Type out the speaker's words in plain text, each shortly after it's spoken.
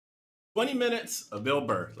20 minutes of Bill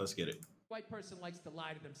Burr. Let's get it. White person likes to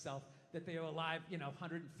lie to themselves that they were alive,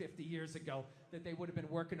 150 years ago, that they would have been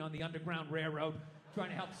working on the Underground Railroad, trying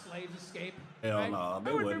to help slaves escape. Hell right? no,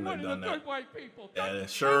 they wouldn't have done that. Good white people. Yeah,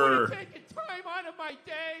 sure. I would have taken time out of my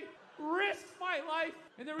day, risked my life,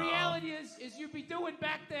 and the reality is you'd be doing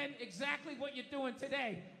back then exactly what you're doing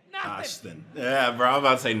today. Nothing. Yeah, bro, I'm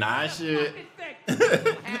about to say nah shit.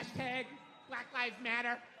 Hashtag Black Lives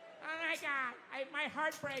Matter. Oh my God, my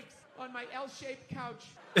heart breaks on my L-shaped couch.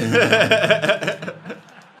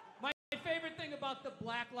 My favorite thing about the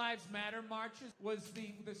Black Lives Matter marches was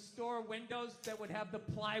the store windows that would have the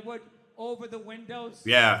plywood over the windows.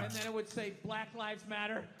 Yeah. And then it would say Black Lives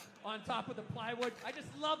Matter on top of the plywood. I just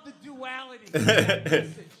love the duality of that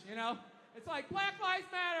message, It's like, Black Lives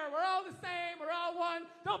Matter, we're all the same, we're all one.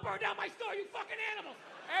 Don't burn down my store, you fucking animals.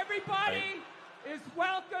 Everybody is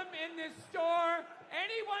welcome in this store.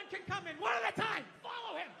 Anyone can come in one at a time.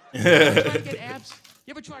 Follow him. You ever try to get abs?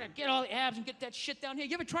 You ever try to get all the abs and get that shit down here?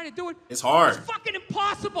 You ever try to do it? It's hard. It's fucking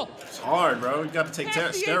impossible. It's hard, bro. You got to take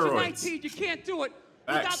Past the age steroids. of 19, you can't do it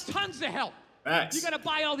Facts. without tons of help. Facts. You got to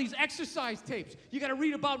buy all these exercise tapes. You got to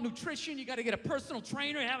read about nutrition. You got to get a personal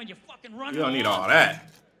trainer having you fucking run. You don't need all that.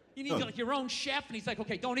 You need like your own chef, and he's like,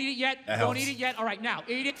 okay, don't eat it yet. That Don't helps. eat it yet. All right, now,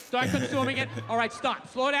 eat it. Start consuming it. All right, stop.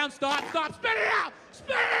 Slow down. Stop. Stop. Spit it out.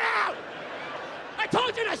 Spit it out. I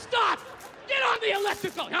told you to stop. Get on the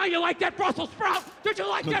elliptical. Now you like that Brussels sprout? Did you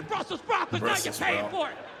like that Brussels sprout? Because now you're paying for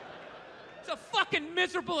it. It's a fucking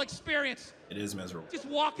miserable experience. It is miserable. Just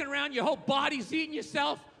walking around, your whole body's eating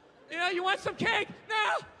yourself. You want some cake?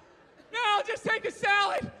 No, just take a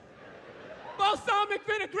salad. Balsamic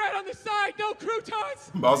vinaigrette on the side, no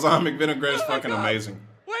croutons. Balsamic vinaigrette is fucking God. amazing.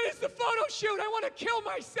 When is the photo shoot? I want to kill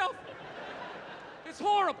myself. It's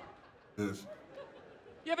horrible. It is.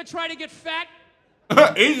 You ever try to get fat?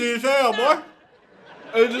 Easy as hell, boy.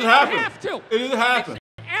 It just happened. You have to. It just happened.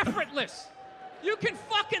 It's effortless. You can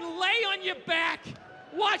fucking lay on your back,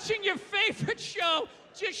 watching your favorite show,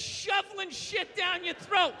 just shoveling shit down your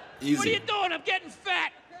throat. Easy. What are you doing? I'm getting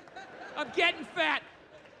fat. I'm getting fat.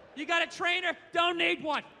 You got a trainer? Don't need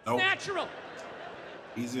one. It's Nope. natural.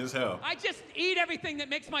 Easy as hell. I just eat everything that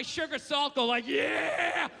makes my sugar salt go like,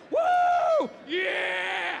 yeah, woo,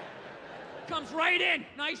 yeah. Comes right in.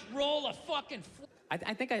 Nice roll of fucking.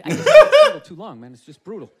 I think I just stayed single too long, man. It's just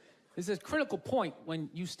brutal. There's this critical point when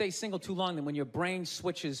you stay single too long, then when your brain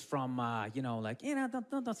switches from,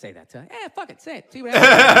 don't say that to her. Fuck it, say it. See what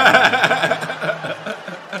happens.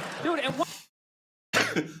 Dude, and what?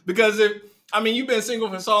 Because you've been single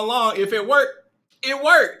for so long. If it worked, it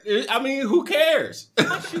worked. Who cares?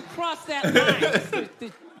 Once you cross that line,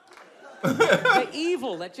 the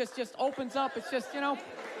evil that just opens up. It's just,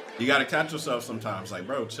 You got to catch yourself sometimes. Like,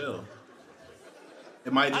 bro, chill.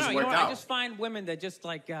 It might just work out. I just find women that just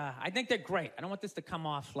I think they're great. I don't want this to come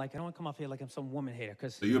off I don't want to come off here like I'm some woman hater.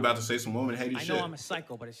 Cause So you about to say some woman hating shit? I know I'm a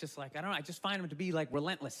psycho, but it's just I just find them to be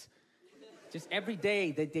relentless. Just every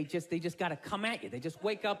day they just got to come at you. They just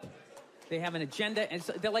wake up, they have an agenda, and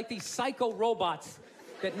they're like these psycho robots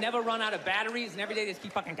that never run out of batteries, and every day they just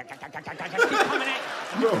keep fucking keep coming at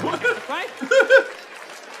you. Right?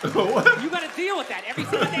 What? You got to deal with that every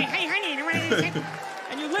single day. Hey, honey,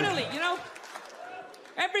 and you literally,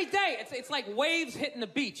 every day it's like waves hitting the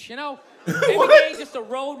beach, Every day just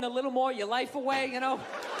eroding a little more your life away,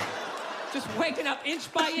 Just waking up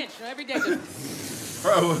inch by inch, every day just.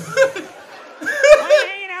 Bro. I'm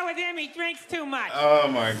hanging out with him, he drinks too much. Oh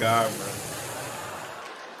my God, bro.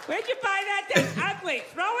 Where'd you buy that? That's ugly.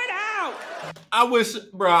 Throw it out. I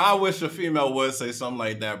wish a female would say something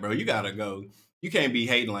like that, bro. You gotta go. You can't be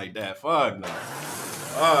hating like that. Fuck no.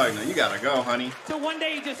 Fuck no. You gotta go, honey. So one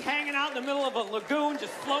day you're just hanging out in the middle of a lagoon,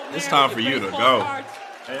 just floating there. It's time with for your you to baseball go. cards.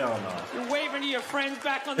 Hell no. You're waving to your friends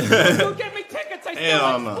back on the street. Go get me tickets. I still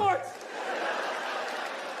Hell like no. sports.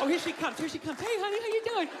 Oh, here she comes. Here she comes. Hey, honey, how you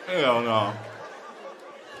doing? Hell no.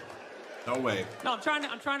 No way. No, I'm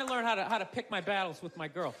trying to learn how to pick my battles with my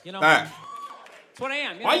girl. Back. That's what I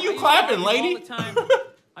am. Why you I clapping, argue lady? All the time.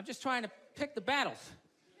 I'm just trying to pick the battles.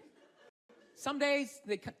 Some days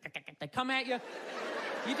they come at you.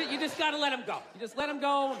 You just gotta let them go. You just let them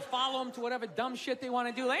go and follow them to whatever dumb shit they want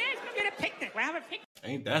to do. Like, hey, let's go get a picnic. We'll have a picnic.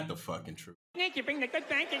 Ain't that the fucking truth? You bring the good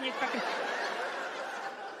bank and you fucking.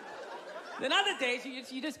 Then other days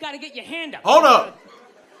you just gotta get your hand up. Hold up.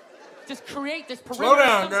 Just create this Slow perimeter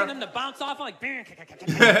down, for girl. them to bounce off like. A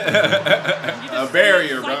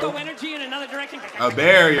barrier, Psycho bro. energy in another direction. A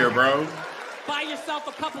barrier, bro. Buy yourself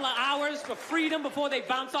a couple of hours for freedom before they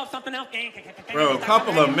bounce off something else. Bro, a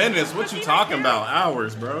couple of minutes. What you talking about?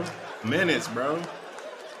 Hours, bro. Minutes, bro.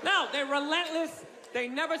 No, they're relentless. They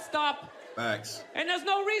never stop. Facts. And there's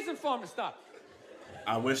no reason for them to stop.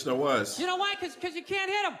 I wish there was. You know why? Because you can't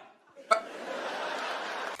hit them.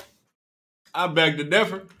 I beg to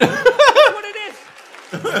differ. That's what it is.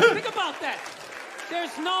 Think about that.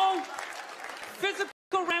 There's no physical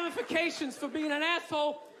ramifications for being an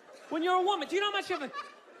asshole when you're a woman. Do you know how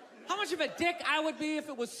much of a dick I would be if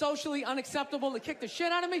it was socially unacceptable to kick the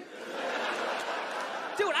shit out of me?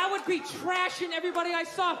 Dude, I would be trashing everybody I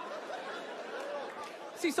saw.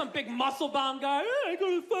 See some big muscle-bound guy, I go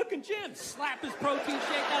to the fucking gym, slap his protein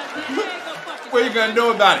shake out of his hand, go fucking... What are you gonna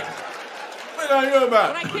do about it? What are you gonna do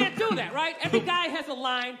about it? But I can't do that, right? Every guy has a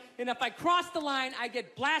line, and if I cross the line, I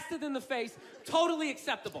get blasted in the face. Totally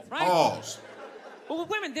acceptable, right? Pause. But with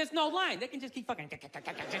women, there's no line. They can just keep fucking...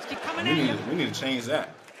 just keep coming at you. We need to change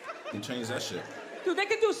that. We need to change that shit. Dude, they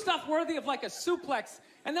can do stuff worthy of like a suplex,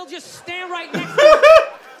 and they'll just stand right next to you.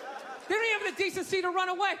 They don't even have the decency to run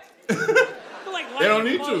away. They're like lighting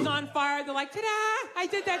their clothes on fire. They're like, ta-da! I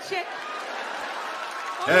did that shit.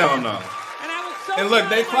 Oh, Hell man. no. And I was so And look,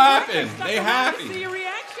 proud they of my clapping. work. I They stuck around happy. to see your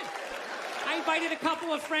reaction. I invited a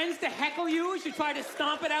couple of friends to heckle you as you try to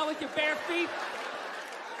stomp it out with your bare feet.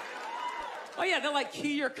 Oh yeah, they'll like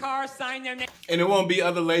key your car, sign their name. And it won't be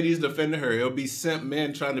other ladies defending her. It'll be simp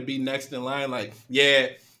men trying to be next in line like, yeah,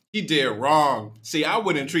 he did wrong. See, I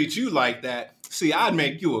wouldn't treat you like that. See, I'd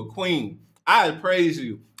make you a queen. I'd praise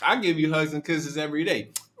you. I give you hugs and kisses every day.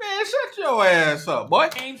 Man, shut your ass up, boy.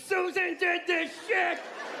 Dame Susan did this shit.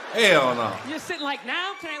 Hell no. You're sitting like,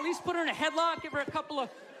 now, can I at least put her in a headlock, give her a couple of...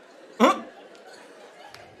 Huh?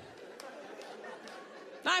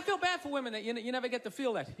 Now, I feel bad for women that you never get to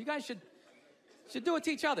feel that. You guys should do it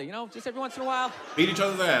to each other, you know? Just every once in a while. Beat each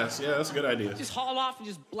other's ass. Yeah, that's a good idea. Just haul off and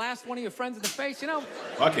just blast one of your friends in the face, you know?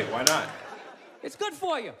 Fuck it, why not? It's good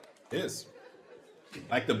for you. It is.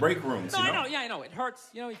 Like the break rooms, No, you know? I know, yeah, I know. It hurts,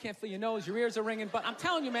 you know, you can't feel your nose, your ears are ringing, but I'm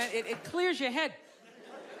telling you, man, it clears your head.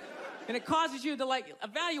 And it causes you to, like,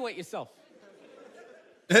 evaluate yourself.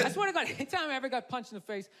 I swear to God, anytime I ever got punched in the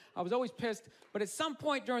face, I was always pissed, but at some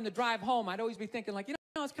point during the drive home, I'd always be thinking, like, you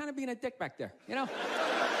know, I was kind of being a dick back there, you know?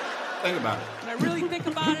 Think about it. And I really think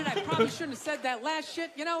about it, I probably shouldn't have said that last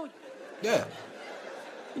shit, you know? Yeah.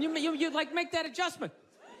 And you like, make that adjustment.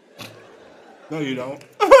 No, you don't.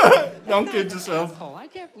 Don't kid yourself. Oh, I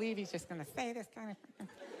can't believe he's just gonna say this kind of...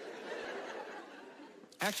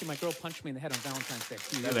 Actually, my girl punched me in the head on Valentine's Day.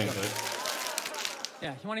 That ain't good.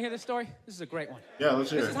 Yeah, you want to hear this story? This is a great one. Yeah,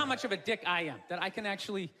 let's hear This it. is how much of a dick I am, that I can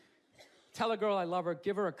actually tell a girl I love her,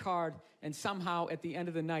 give her a card, and somehow at the end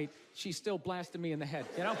of the night, she still blasted me in the head,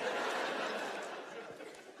 you know?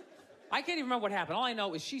 I can't even remember what happened. All I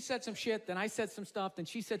know is she said some shit, then I said some stuff, then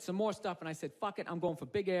she said some more stuff, and I said, fuck it, I'm going for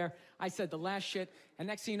big air. I said the last shit, and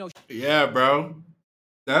next thing you know... Yeah, bro.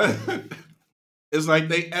 It's like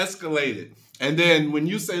they escalated. And then when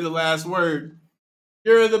you say the last word,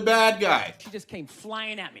 you're the bad guy. She just came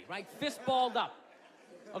flying at me, right? Fist balled up.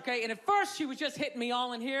 Okay, and at first she was just hitting me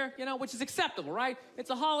all in here, you know, which is acceptable, right? It's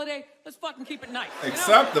a holiday, let's fucking keep it nice.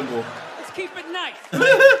 Acceptable. You know? Let's keep it nice.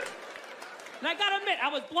 And I gotta admit, I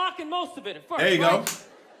was blocking most of it at first. There you right? go.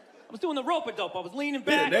 I was doing the rope-a-dope. I was leaning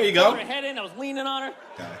back. There you go. Her head in. I was leaning on her.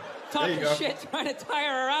 Okay. Talking There you go. shit, trying to tire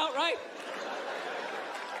her out, right?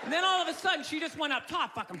 And then all of a sudden, she just went up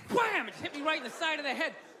top, fucking wham! It hit me right in the side of the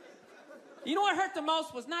head. You know what hurt the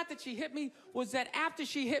most was not that she hit me, was that after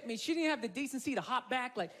she hit me, she didn't have the decency to hop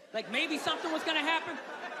back, like maybe something was gonna happen.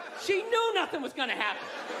 She knew nothing was gonna happen.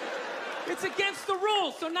 It's against the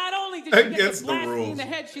rules. So not only did she get to blast me in the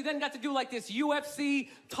head, she then got to do like this UFC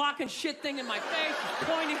talking shit thing in my face,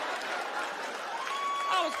 pointing.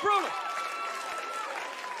 Oh, it was brutal.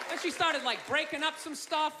 Then she started like breaking up some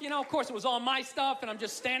stuff. You know, of course, it was all my stuff, and I'm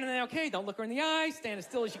just standing there. Okay, don't look her in the eye. Stand as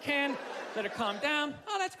still as you can. Let her calm down.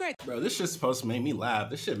 Oh, that's great. Bro, this shit's supposed to make me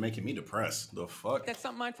laugh. This shit making me depressed. The fuck? That's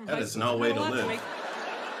something mine from That high is school. no way to Meant a lot live. me.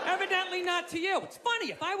 Evidently not to you. It's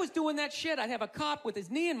funny, if I was doing that shit, I'd have a cop with his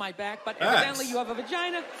knee in my back, but evidently you have a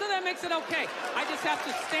vagina, so that makes it okay. I just have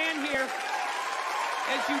to stand here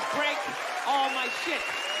as you break all my shit.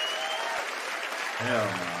 Hell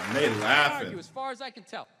no. They Argue, laughing. as far as I can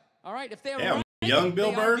tell. All right? If they're Damn, right, young Bill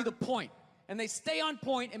they Burr? argue the point. And they stay on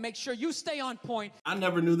point and make sure you stay on point I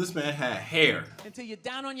never knew this man had hair. until you're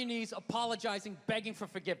down on your knees, apologizing, begging for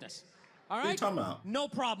forgiveness. All right? What are you talking about? No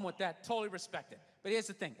problem with that. Totally respect it. But here's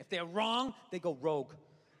the thing. If they're wrong, they go rogue.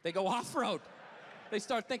 They go off-road. They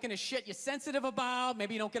start thinking of shit you're sensitive about.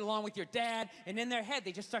 Maybe you don't get along with your dad. And in their head,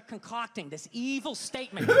 they just start concocting this evil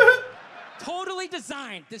statement. Totally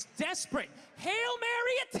designed. This desperate Hail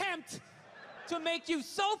Mary attempt to make you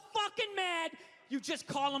so fucking mad, you just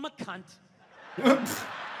call him a cunt.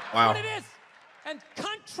 Wow. What it is. And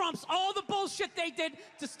cunt trumps all the bullshit they did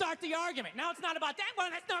to start the argument. Now it's not about that. Well,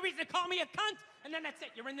 that's no reason to call me a cunt. And then that's it.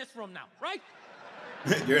 You're in this room now, right?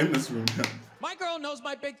 You're in this room now. My girl knows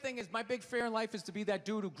my big thing is, my big fear in life is to be that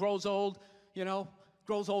dude who grows old, you know,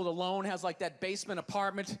 grows old alone, has like that basement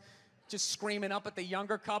apartment, just screaming up at the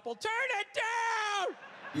younger couple, turn it down!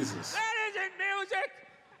 Jesus. That isn't music!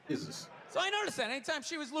 Jesus. So I noticed that anytime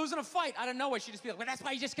she was losing a fight, out of nowhere, she'd just be like, well, that's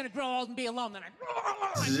why you're just gonna grow old and be alone. Then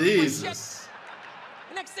I Jesus.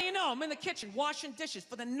 The next thing you know, I'm in the kitchen washing dishes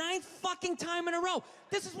for the 9th fucking time in a row.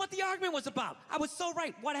 This is what the argument was about. I was so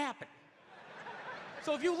right. What happened?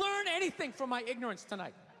 So if you learn anything from my ignorance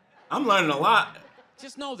tonight, I'm learning a lot.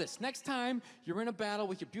 just know this. Next time you're in a battle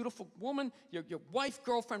with your beautiful woman, your wife,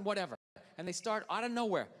 girlfriend, whatever, and they start out of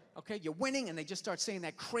nowhere, okay? You're winning, and they just start saying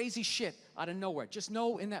that crazy shit out of nowhere. Just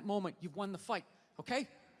know in that moment you've won the fight, okay?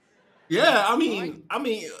 Yeah, I mean,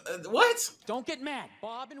 what? Don't get mad.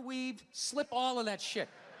 Bob and weave, slip all of that shit.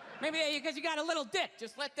 Maybe because you got a little dick.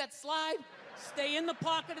 Just let that slide. Stay in the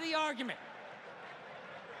pocket of the argument.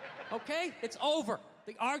 Okay? It's over.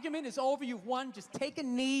 The argument is over. You've won. Just take a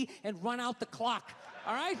knee and run out the clock.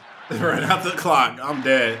 All right? Run out the clock. I'm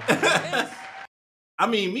dead. Yes. I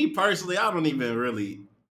mean, me personally, I don't even really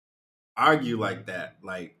argue like that.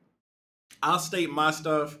 Like, I'll state my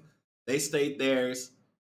stuff. They state theirs.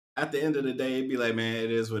 At the end of the day, it'd be like, man,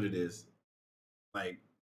 it is what it is. Like,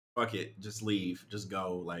 fuck it. Just leave. Just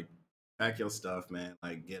go. Like, pack your stuff, man.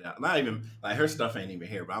 Like, get out. Not even, like, her stuff ain't even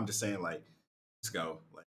here, but I'm just saying, like, just go.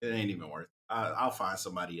 Like, it ain't even worth it. I'll find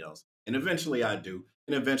somebody else. And eventually I do.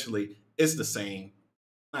 And eventually it's the same.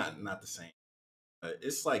 Not the same. But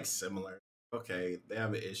it's, like, similar. Okay, they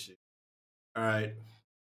have an issue. All right,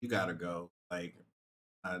 you gotta go. Like,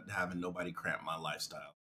 not having nobody cramp my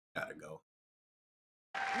lifestyle. Gotta go.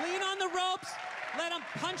 Lean on the ropes. Let them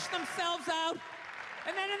punch themselves out.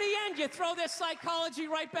 And then in the end, you throw their psychology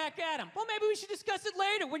right back at them. Well, maybe we should discuss it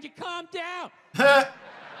later when you calm down.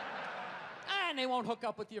 And they won't hook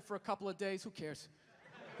up with you for a couple of days. Who cares?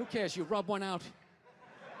 Who cares? You rub one out.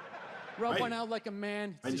 Rub one out like a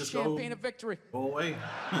man. It's a champagne of victory. Go away.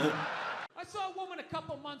 I saw a woman a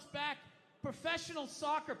couple months back, professional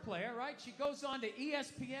soccer player, right? She goes on to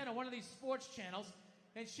ESPN or one of these sports channels,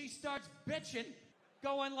 and she starts bitching,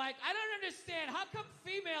 going like, I don't understand. How come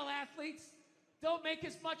female athletes don't make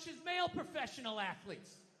as much as male professional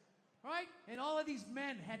athletes? Right? And all of these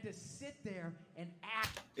men had to sit there and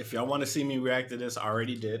act. If y'all want to see me react to this, I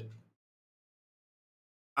already did.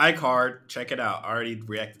 iCard, check it out. I already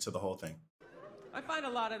reacted to the whole thing. I find a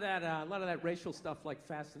lot of that racial stuff like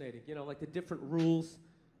fascinating. You know, like the different rules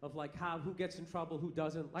of like who gets in trouble, who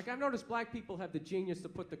doesn't. Like I've noticed black people have the genius to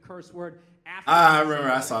put the curse word after. I remember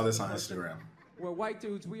I saw this on Instagram. Where white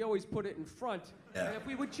dudes, we always put it in front. Yeah. And if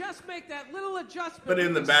we would just make that little adjustment, put it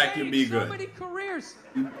in the back, you'd be good. So many careers.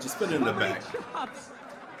 Just put it in the back. Jobs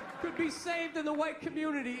could be saved in the white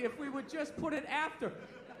community if we would just put it after.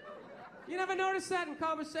 You never notice that in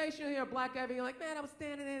conversation? You hear a black guy being like, man, I was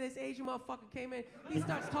standing there, this Asian motherfucker came in, he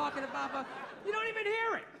starts talking about, you don't even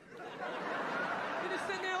hear it. You're just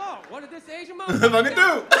sitting there, oh, what did this Asian motherfucker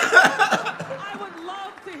do? I would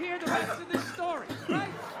love to hear the rest of this story, right?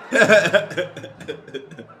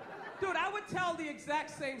 Dude, I would tell the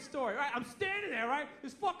exact same story, right? I'm standing there, right?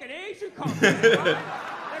 This fucking Asian comes in, right?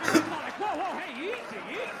 Everyone's all like, whoa, hey, easy,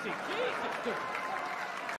 Jesus, dude.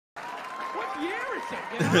 What year is it,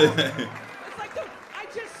 you know? It's like, dude, I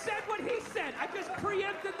just said what he said. I just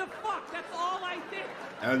preempted the fuck. That's all I did.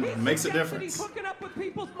 And makes a difference. He's hooking up with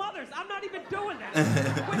people's mothers. I'm not even doing that.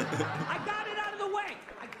 I got it out of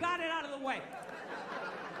the way.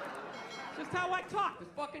 Just how I talk. This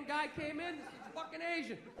fucking guy came in. This is fucking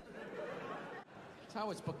Asian. That's how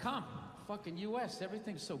it's become. Fucking U.S.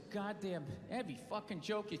 Everything's so goddamn. Every fucking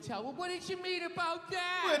joke you tell. Well, what did you mean about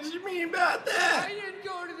that? What did you mean about that? I didn't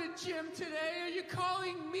go to the gym today. Are you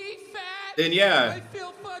calling me fat? Then yeah. I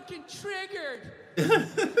feel fucking triggered.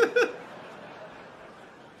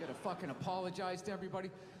 Gotta fucking apologize to everybody.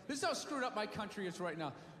 This is how screwed up my country is right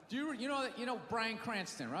now. You know Bryan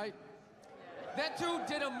Cranston, right? That dude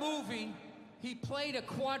did a movie. He played a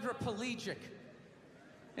quadriplegic,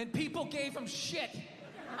 and people gave him shit.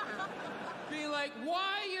 Being like,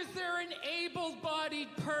 why is there an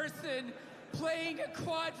able-bodied person playing a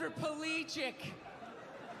quadriplegic?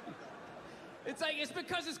 It's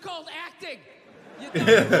because it's called acting. You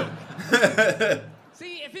dumb fuck.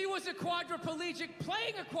 See, if he was a quadriplegic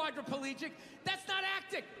playing a quadriplegic, that's not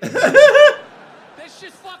acting. That's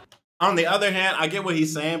just fuck. On the other hand, I get what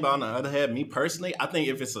he's saying, but on the other hand, me personally, I think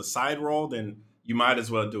if it's a side role, then you might as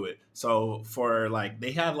well do it. So for like,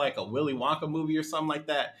 they have like a Willy Wonka movie or something like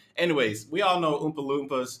that. Anyways, we all know Oompa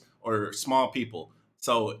Loompas or small people.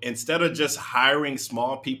 So instead of just hiring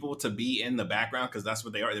small people to be in the background, because that's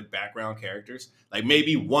what they are, the background characters, like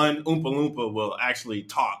maybe one Oompa Loompa will actually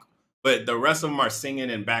talk, but the rest of them are singing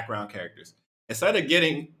and background characters. Instead of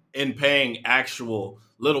getting and paying actual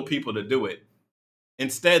little people to do it,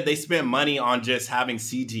 instead they spend money on just having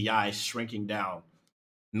CGI shrinking down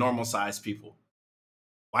normal sized people.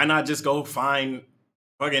 Why not just go find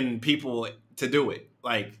fucking people to do it?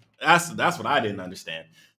 Like that's what I didn't understand.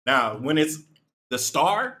 Now, when it's the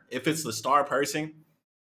star, if it's the star person,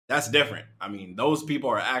 that's different. I mean, those people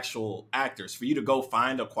are actual actors. For you to go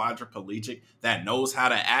find a quadriplegic that knows how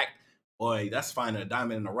to act, boy, that's finding a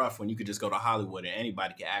diamond in the rough when you could just go to Hollywood and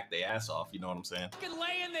anybody can act their ass off. You know what I'm saying? Fucking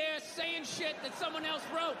laying there saying shit that someone else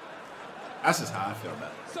wrote. That's just how I feel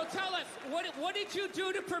about it. So tell us, what did you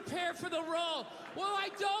do to prepare for the role? Well, I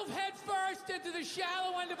dove headfirst into the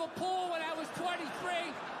shallow end of a pool when I was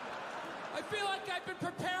 23. I feel like I've been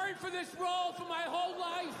preparing for this role for my whole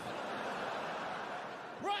life.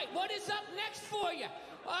 Right, what is up next for you?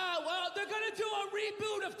 Well, they're gonna do a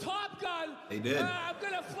reboot of Top Gun. They did. I'm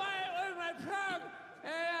gonna fly it with my plug.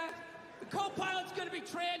 And the co-pilot's gonna be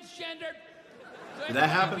transgendered. So Did that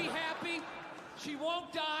happen? Be happy. She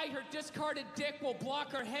won't die. Her discarded dick will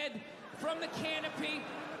block her head from the canopy.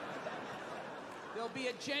 There'll be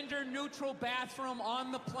a gender-neutral bathroom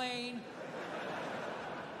on the plane.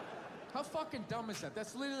 How fucking dumb is that?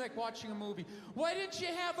 That's literally like watching a movie. Why didn't you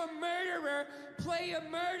have a murderer play a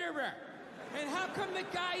murderer? And how come the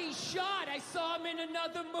guy he shot, I saw him in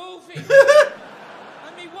another movie? I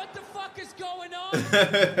mean, what the fuck is going on?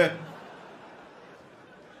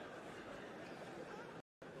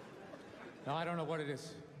 No, I don't know what it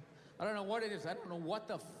is. I don't know what it is. I don't know what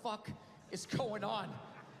the fuck is going on.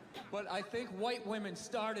 But I think white women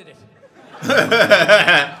started it.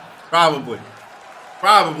 Probably.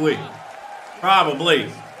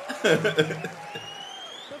 The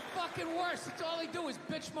fucking worst. It's all they do is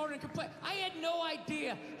bitch, moan, and complain. I had no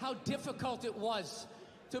idea how difficult it was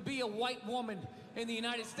to be a white woman in the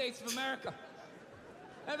United States of America.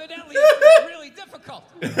 Evidently, it's really difficult.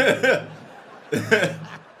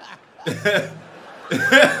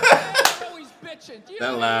 Always bitching. Do you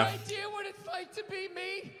have any idea what it's like to be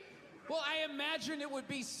me? Well, I imagine it would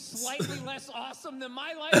be slightly less awesome than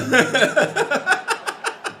my life.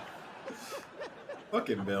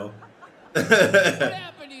 Fucking Bill. What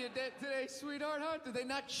happened to you today, sweetheart? Huh? Did they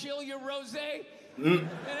not chill your rosé? You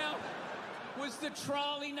know, was the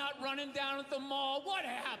trolley not running down at the mall? What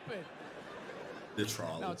happened? The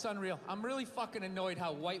trolley. No, it's unreal. I'm really fucking annoyed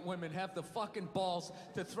how white women have the fucking balls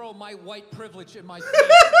to throw my white privilege in my face. You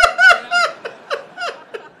know?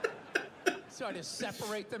 Sort of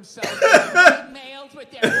separate themselves from white males with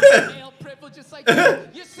their white male privilege. It's like,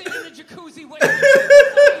 you're sitting in the jacuzzi waiting.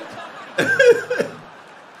 What are you talking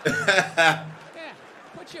about? Yeah,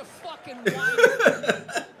 put your fucking wine.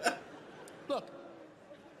 Look,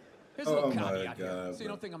 here's a little caveat here, so you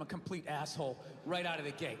don't think I'm a complete asshole right out of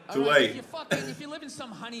the gate. Too late. If you live in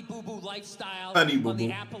some honey boo boo lifestyle honey boo on the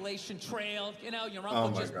boo. Appalachian Trail, you know, your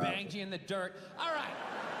uncle just banged you in the dirt. All right.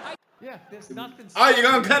 Yeah, there's nothing. Oh, you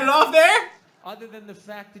gonna cut it off there? Other than the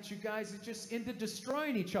fact that you guys are just into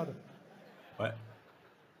destroying each other. What?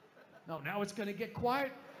 No, now it's gonna get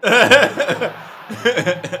quiet. I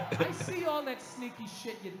see all that sneaky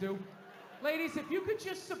shit you do. Ladies, if you could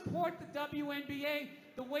just support the WNBA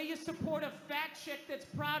the way you support a fat chick that's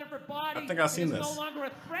proud of her body, I think I've seen this. no longer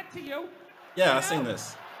a threat to you. Yeah, I've seen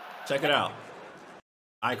this. Check it out.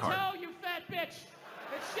 iCard. No, you fat bitch.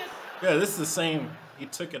 It's just. Yeah, this is the same. He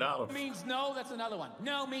took it out of. Means no, that's another one.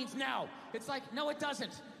 No means no. It's like, no, it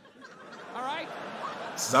doesn't. All right?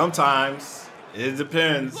 Sometimes it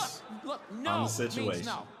depends Look, no on the situation. Means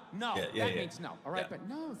no. No, yeah, that means no. All right, but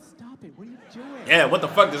no, stop it. What are you doing? Yeah, what the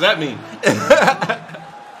fuck does that mean?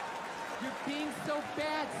 You're being so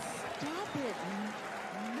bad. Stop it.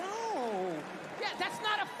 No. Yeah, that's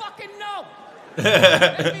not a fucking no.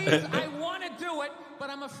 That means I want to do it, but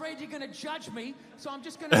I'm afraid you're going to judge me, so I'm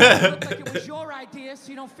just going to make it look like it was your idea so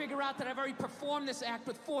you don't figure out that I've already performed this act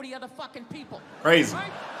with 40 other fucking people. Crazy.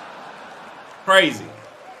 Right? Crazy.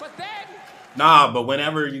 But then... Nah, but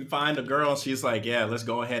whenever you find a girl and she's like, yeah, let's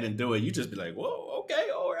go ahead and do it, you just be like, whoa, okay,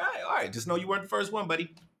 all right. Just know you weren't the first one,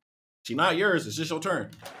 buddy. She not yours. It's just your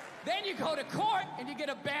turn. Then you go to court and you get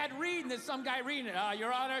a bad read and there's some guy reading it.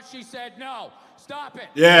 Your Honor, she said no. Stop it.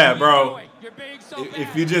 Yeah, bro. You're being so bad.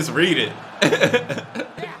 If you just read it.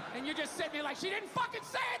 Yeah, and you're just sitting there like, she didn't fucking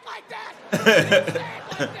say it like that. She didn't say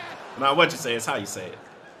it like that. Not what you say, it's how you say it.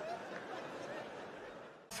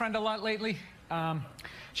 Friend a lot lately.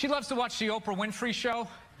 She loves to watch the Oprah Winfrey Show,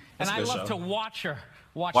 and I love to watch her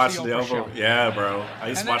watch Watch the the Oprah show. Oprah. Yeah, bro. I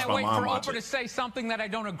used And to then watch I my wait mom for watch Oprah to it. say something that I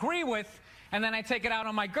don't agree with, and then I take it out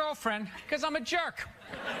on my girlfriend because I'm a jerk.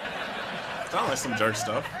 Sound like some jerk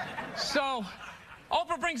stuff. So,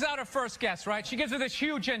 Oprah brings out her first guest, right? She gives her this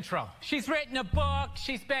huge intro. She's written a book,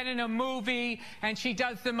 she's been in a movie, and she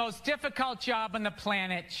does the most difficult job on the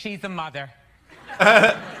planet. She's a mother.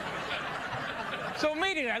 So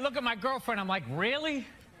immediately I look at my girlfriend, I'm like, really?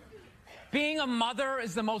 Being a mother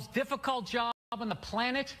is the most difficult job on the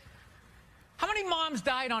planet? How many moms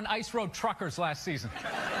died on ice road truckers last season?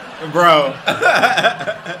 Bro.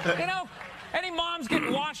 You know, any moms get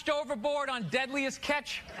washed overboard on Deadliest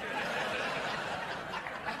Catch?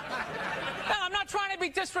 No, I'm not trying to be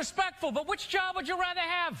disrespectful, but which job would you rather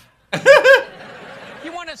have?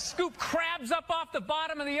 You want to scoop crabs up off the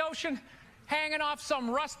bottom of the ocean, hanging off some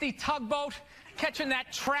rusty tugboat, catching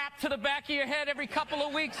that trap to the back of your head every couple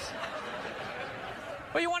of weeks?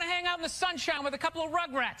 Or you want to hang out in the sunshine with a couple of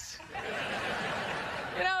rugrats?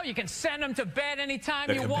 You know, you can send them to bed anytime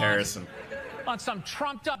The you comparison. want on some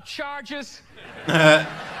trumped-up charges.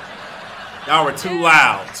 Y'all were too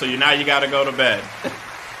loud, so now you got to go to bed.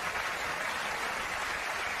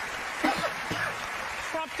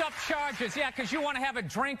 Trumped-up charges, yeah, because you want to have a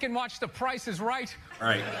drink and watch The Price is Right.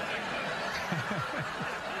 Right.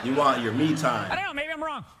 You want your me I time. don't know, maybe I'm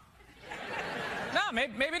wrong. No,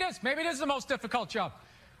 maybe it is. Maybe it is the most difficult job.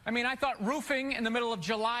 I mean, I thought roofing in the middle of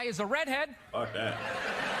July as a redhead. Fuck that.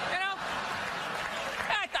 You know?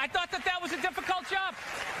 I thought that was a difficult job.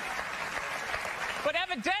 But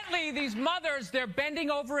evidently, these mothers, they're bending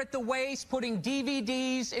over at the waist, putting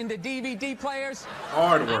DVDs in the DVD players.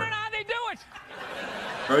 Hard I don't work. know how they do it.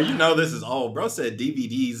 Bro, you know this is old. Bro said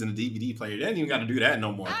DVDs in a DVD player. They ain't even got to do that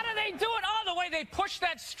no more. How do they do it? Oh, the way they push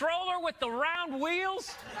that stroller with the round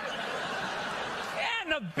wheels. Yeah,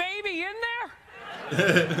 and the baby in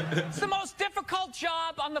there. It's the most difficult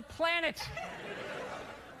job on the planet.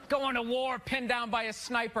 Going to war pinned down by a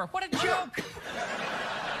sniper. What a joke.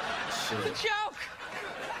 Shit. It's a joke.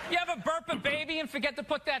 You ever burp a baby and forget to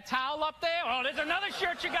put that towel up there? Oh, there's another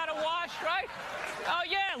shirt you gotta wash, right? Oh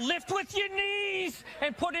yeah, lift with your knees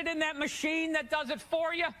and put it in that machine that does it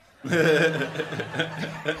for you.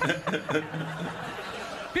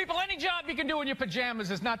 People, any job you can do in your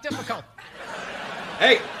pajamas is not difficult.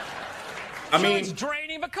 Hey, I Sure, mean, it's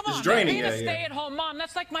draining, but come it's on, draining, man, being a yeah, yeah. stay-at-home mom,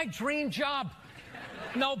 that's like my dream job.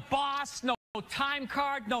 No boss, no time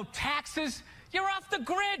card, no taxes. You're off the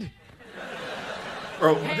grid.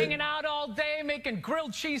 bro, Hanging out all day, making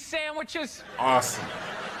grilled cheese sandwiches, awesome,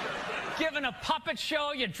 giving a puppet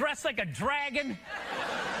show, you dress like a dragon.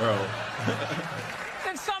 bro.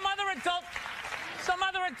 Then some other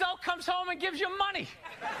adult comes home and gives you money.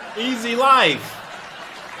 Easy life.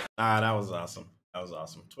 That was awesome. That was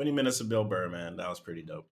awesome. 20 minutes of Bill Burr, man. That was pretty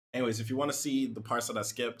dope. Anyways, if you want to see the parts that I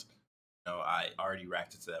skipped, you know, I already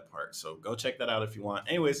reacted to that part. So go check that out if you want.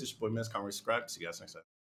 Anyways, it's your boy Miss. Comment, subscribe. See you guys next time.